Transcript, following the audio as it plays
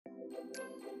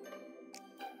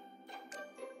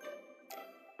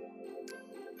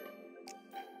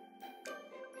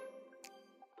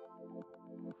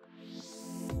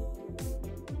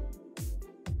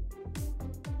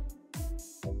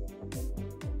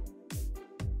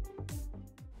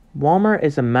Walmart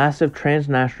is a massive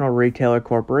transnational retailer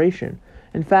corporation.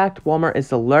 In fact, Walmart is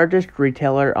the largest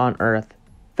retailer on earth.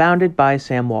 Founded by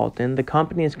Sam Walton, the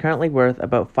company is currently worth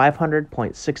about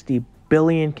 500.60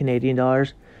 billion Canadian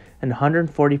dollars and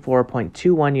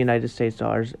 144.21 United States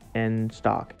dollars in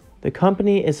stock. The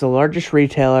company is the largest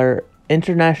retailer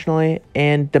internationally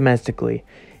and domestically,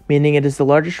 meaning it is the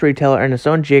largest retailer in its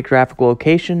own geographical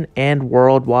location and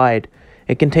worldwide.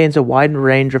 It contains a wide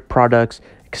range of products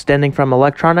extending from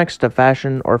electronics to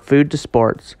fashion or food to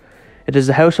sports. It is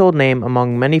a household name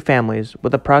among many families,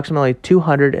 with approximately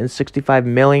 265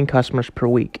 million customers per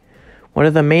week. One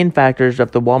of the main factors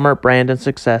of the Walmart brand and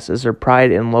success is their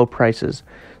pride in low prices,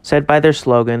 said by their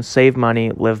slogan, "Save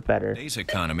money, live better." In today's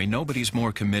economy, nobody's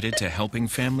more committed to helping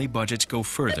family budgets go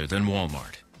further than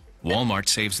Walmart. Walmart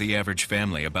saves the average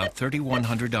family about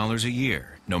 $3,100 a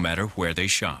year, no matter where they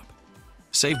shop.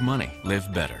 Save money,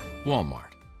 live better. Walmart.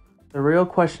 The real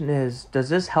question is, does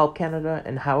this help Canada,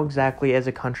 and how exactly as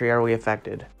a country are we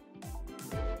affected?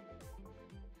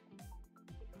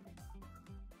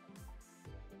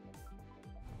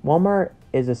 Walmart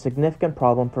is a significant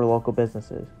problem for local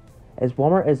businesses. As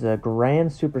Walmart is a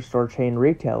grand superstore chain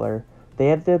retailer, they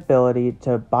have the ability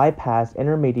to bypass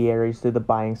intermediaries through the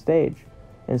buying stage.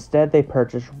 Instead, they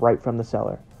purchase right from the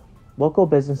seller. Local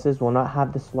businesses will not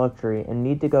have this luxury and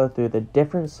need to go through the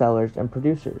different sellers and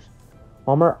producers.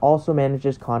 Walmart also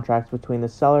manages contracts between the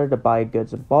seller to buy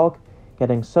goods in bulk,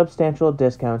 getting substantial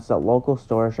discounts that local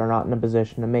stores are not in a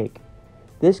position to make.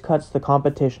 This cuts the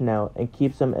competition out and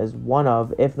keeps them as one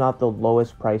of, if not the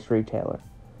lowest price retailer.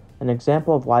 An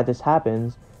example of why this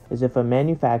happens is if a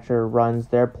manufacturer runs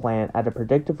their plant at a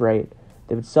predictive rate,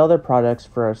 they would sell their products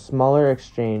for a smaller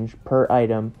exchange per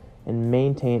item and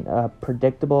maintain a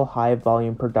predictable high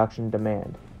volume production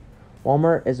demand.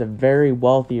 Walmart is a very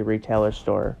wealthy retailer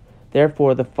store.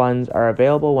 Therefore, the funds are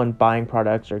available when buying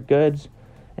products or goods,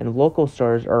 and local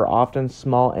stores are often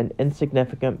small and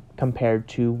insignificant compared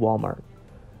to Walmart.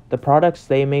 The products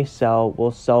they may sell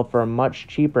will sell for much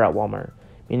cheaper at Walmart,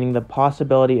 meaning the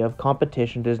possibility of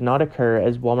competition does not occur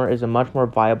as Walmart is a much more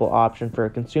viable option for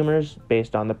consumers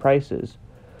based on the prices.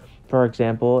 For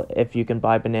example, if you can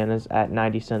buy bananas at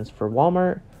 90 cents for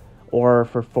Walmart, or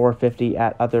for $4.50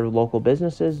 at other local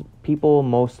businesses, people will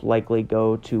most likely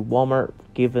go to Walmart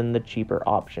given the cheaper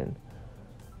option.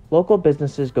 Local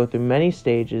businesses go through many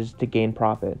stages to gain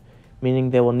profit, meaning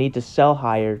they will need to sell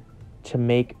higher to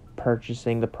make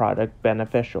purchasing the product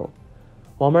beneficial.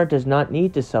 Walmart does not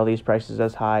need to sell these prices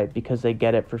as high because they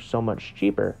get it for so much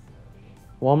cheaper.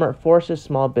 Walmart forces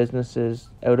small businesses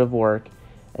out of work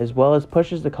as well as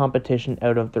pushes the competition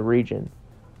out of the region.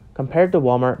 Compared to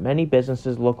Walmart, many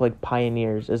businesses look like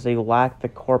pioneers as they lack the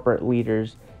corporate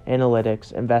leaders,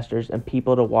 analytics, investors, and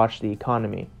people to watch the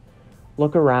economy.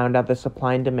 Look around at the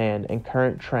supply and demand and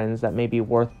current trends that may be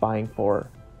worth buying for.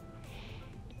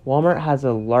 Walmart has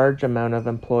a large amount of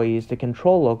employees to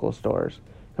control local stores,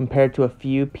 compared to a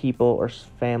few people or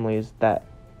families that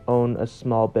own a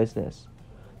small business.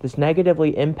 This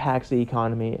negatively impacts the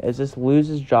economy as this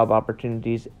loses job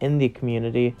opportunities in the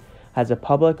community, has a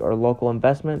public or local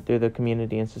investment through the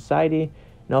community and society,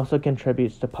 and also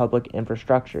contributes to public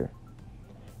infrastructure.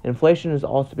 Inflation is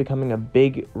also becoming a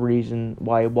big reason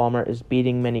why Walmart is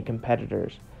beating many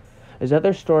competitors. As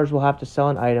other stores will have to sell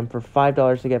an item for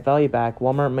 $5 to get value back,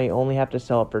 Walmart may only have to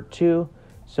sell it for $2,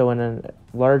 so in a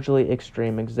largely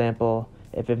extreme example,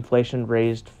 if inflation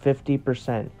raised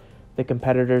 50%, the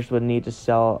competitors would need to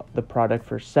sell the product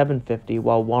for $7.50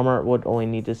 while Walmart would only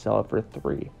need to sell it for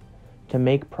 $3 to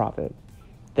make profit.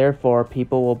 Therefore,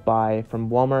 people will buy from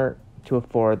Walmart to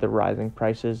afford the rising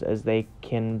prices as they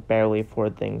can barely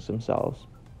afford things themselves.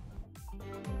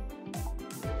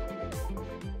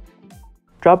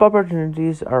 Job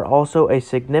opportunities are also a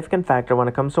significant factor when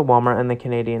it comes to Walmart and the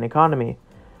Canadian economy.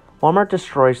 Walmart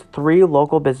destroys 3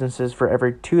 local businesses for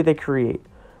every 2 they create,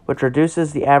 which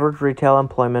reduces the average retail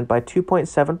employment by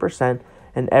 2.7%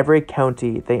 in every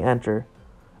county they enter.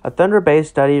 A Thunder Bay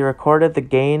study recorded the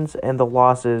gains and the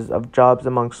losses of jobs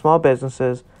among small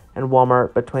businesses and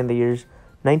Walmart between the years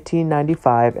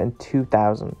 1995 and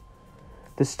 2000.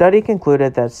 The study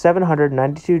concluded that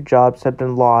 792 jobs had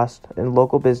been lost in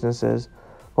local businesses,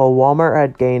 while Walmart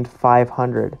had gained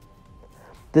 500.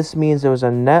 This means there was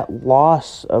a net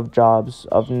loss of jobs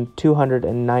of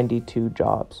 292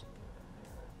 jobs.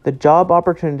 The job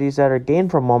opportunities that are gained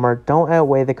from Walmart don't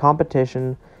outweigh the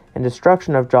competition and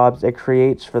destruction of jobs it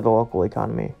creates for the local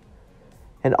economy.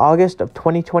 In August of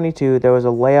 2022, there was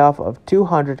a layoff of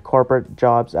 200 corporate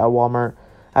jobs at Walmart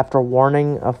after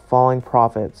warning of falling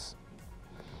profits.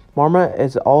 Walmart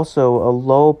is also a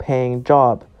low-paying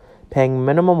job, paying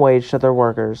minimum wage to their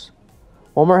workers.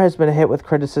 Walmart has been hit with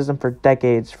criticism for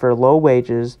decades for low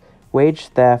wages, wage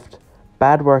theft,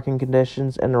 bad working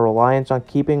conditions, and a reliance on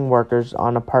keeping workers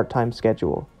on a part-time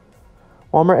schedule.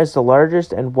 Walmart is the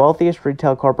largest and wealthiest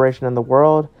retail corporation in the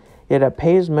world, yet it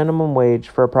pays minimum wage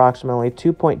for approximately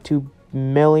 2.2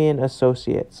 million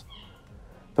associates.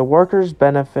 The workers'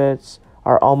 benefits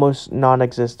are almost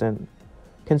non-existent.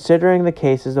 Considering the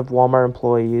cases of Walmart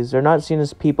employees, they're not seen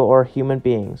as people or human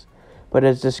beings, but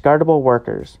as discardable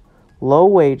workers. Low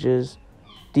wages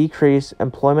decrease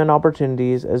employment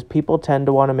opportunities as people tend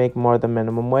to want to make more than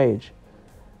minimum wage.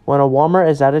 When a Walmart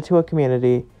is added to a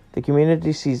community, the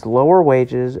community sees lower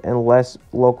wages and less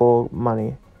local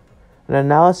money. An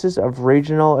analysis of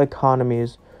regional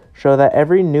economies show that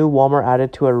every new Walmart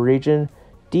added to a region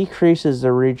decreases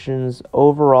the region's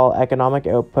overall economic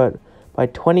output by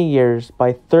 20 years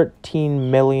by $13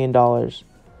 million.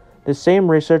 The same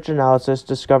research analysis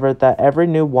discovered that every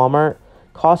new Walmart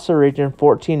costs the region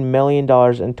 $14 million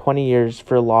in 20 years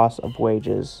for loss of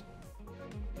wages.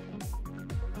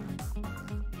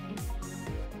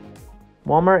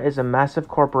 Walmart is a massive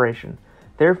corporation,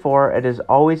 therefore it is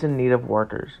always in need of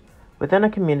workers. Within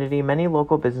a community, many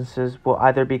local businesses will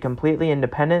either be completely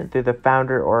independent through the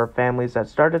founder or families that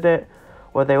started it,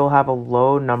 or they will have a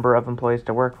low number of employees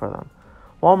to work for them.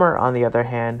 Walmart, on the other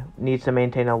hand, needs to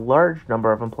maintain a large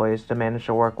number of employees to manage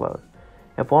the workload.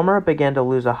 If Walmart began to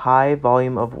lose a high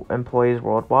volume of employees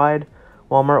worldwide,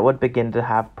 Walmart would begin to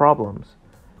have problems.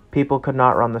 People could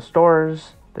not run the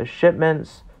stores, the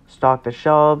shipments, stock the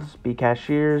shelves, be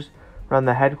cashiers, run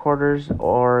the headquarters,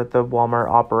 or the Walmart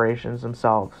operations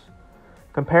themselves.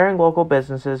 Comparing local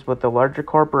businesses with the larger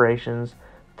corporations,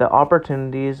 the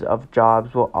opportunities of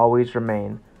jobs will always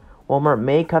remain. Walmart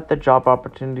may cut the job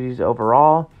opportunities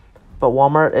overall, but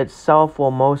Walmart itself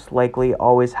will most likely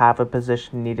always have a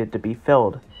position needed to be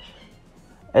filled.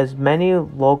 As many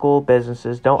local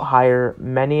businesses don't hire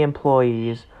many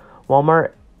employees,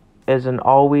 Walmart is an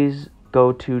always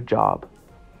go-to job,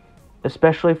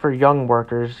 especially for young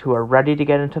workers who are ready to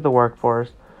get into the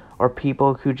workforce or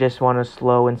people who just want a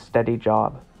slow and steady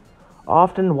job.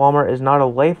 Often, Walmart is not a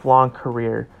lifelong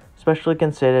career, especially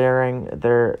considering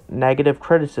their negative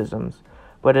criticisms,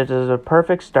 but it is a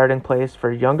perfect starting place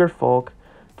for younger folk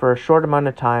for a short amount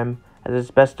of time, as it's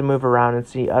best to move around and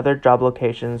see other job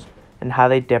locations and how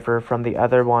they differ from the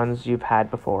other ones you've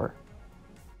had before.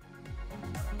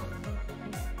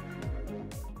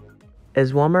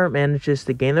 As Walmart manages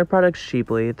to gain their products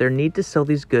cheaply, their need to sell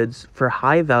these goods for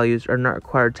high values are not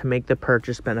required to make the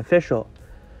purchase beneficial.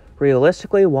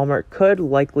 Realistically, Walmart could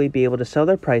likely be able to sell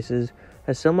their prices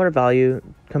at similar value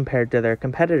compared to their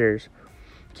competitors,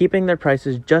 keeping their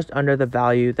prices just under the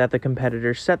value that the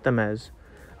competitors set them as,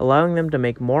 allowing them to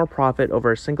make more profit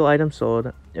over a single item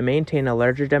sold and maintain a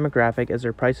larger demographic as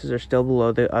their prices are still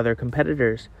below the other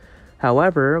competitors.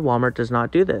 However, Walmart does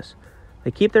not do this.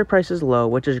 They keep their prices low,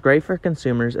 which is great for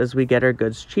consumers as we get our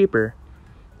goods cheaper.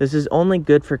 This is only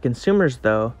good for consumers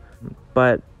though,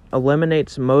 but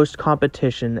eliminates most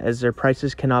competition as their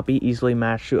prices cannot be easily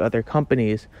matched to other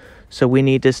companies, so we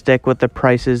need to stick with the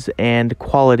prices and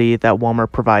quality that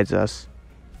Walmart provides us.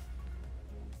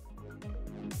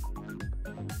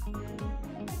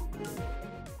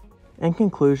 In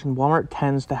conclusion, Walmart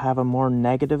tends to have a more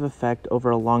negative effect over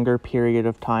a longer period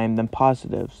of time than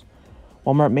positives.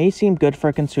 Walmart may seem good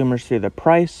for consumers through the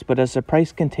price, but as the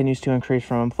price continues to increase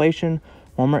from inflation,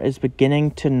 Walmart is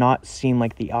beginning to not seem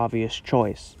like the obvious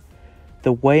choice.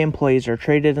 The way employees are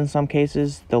treated in some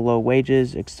cases, the low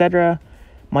wages, etc.,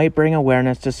 might bring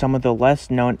awareness to some of the less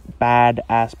known bad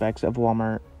aspects of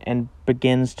Walmart and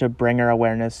begins to bring our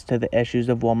awareness to the issues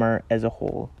of Walmart as a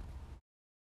whole.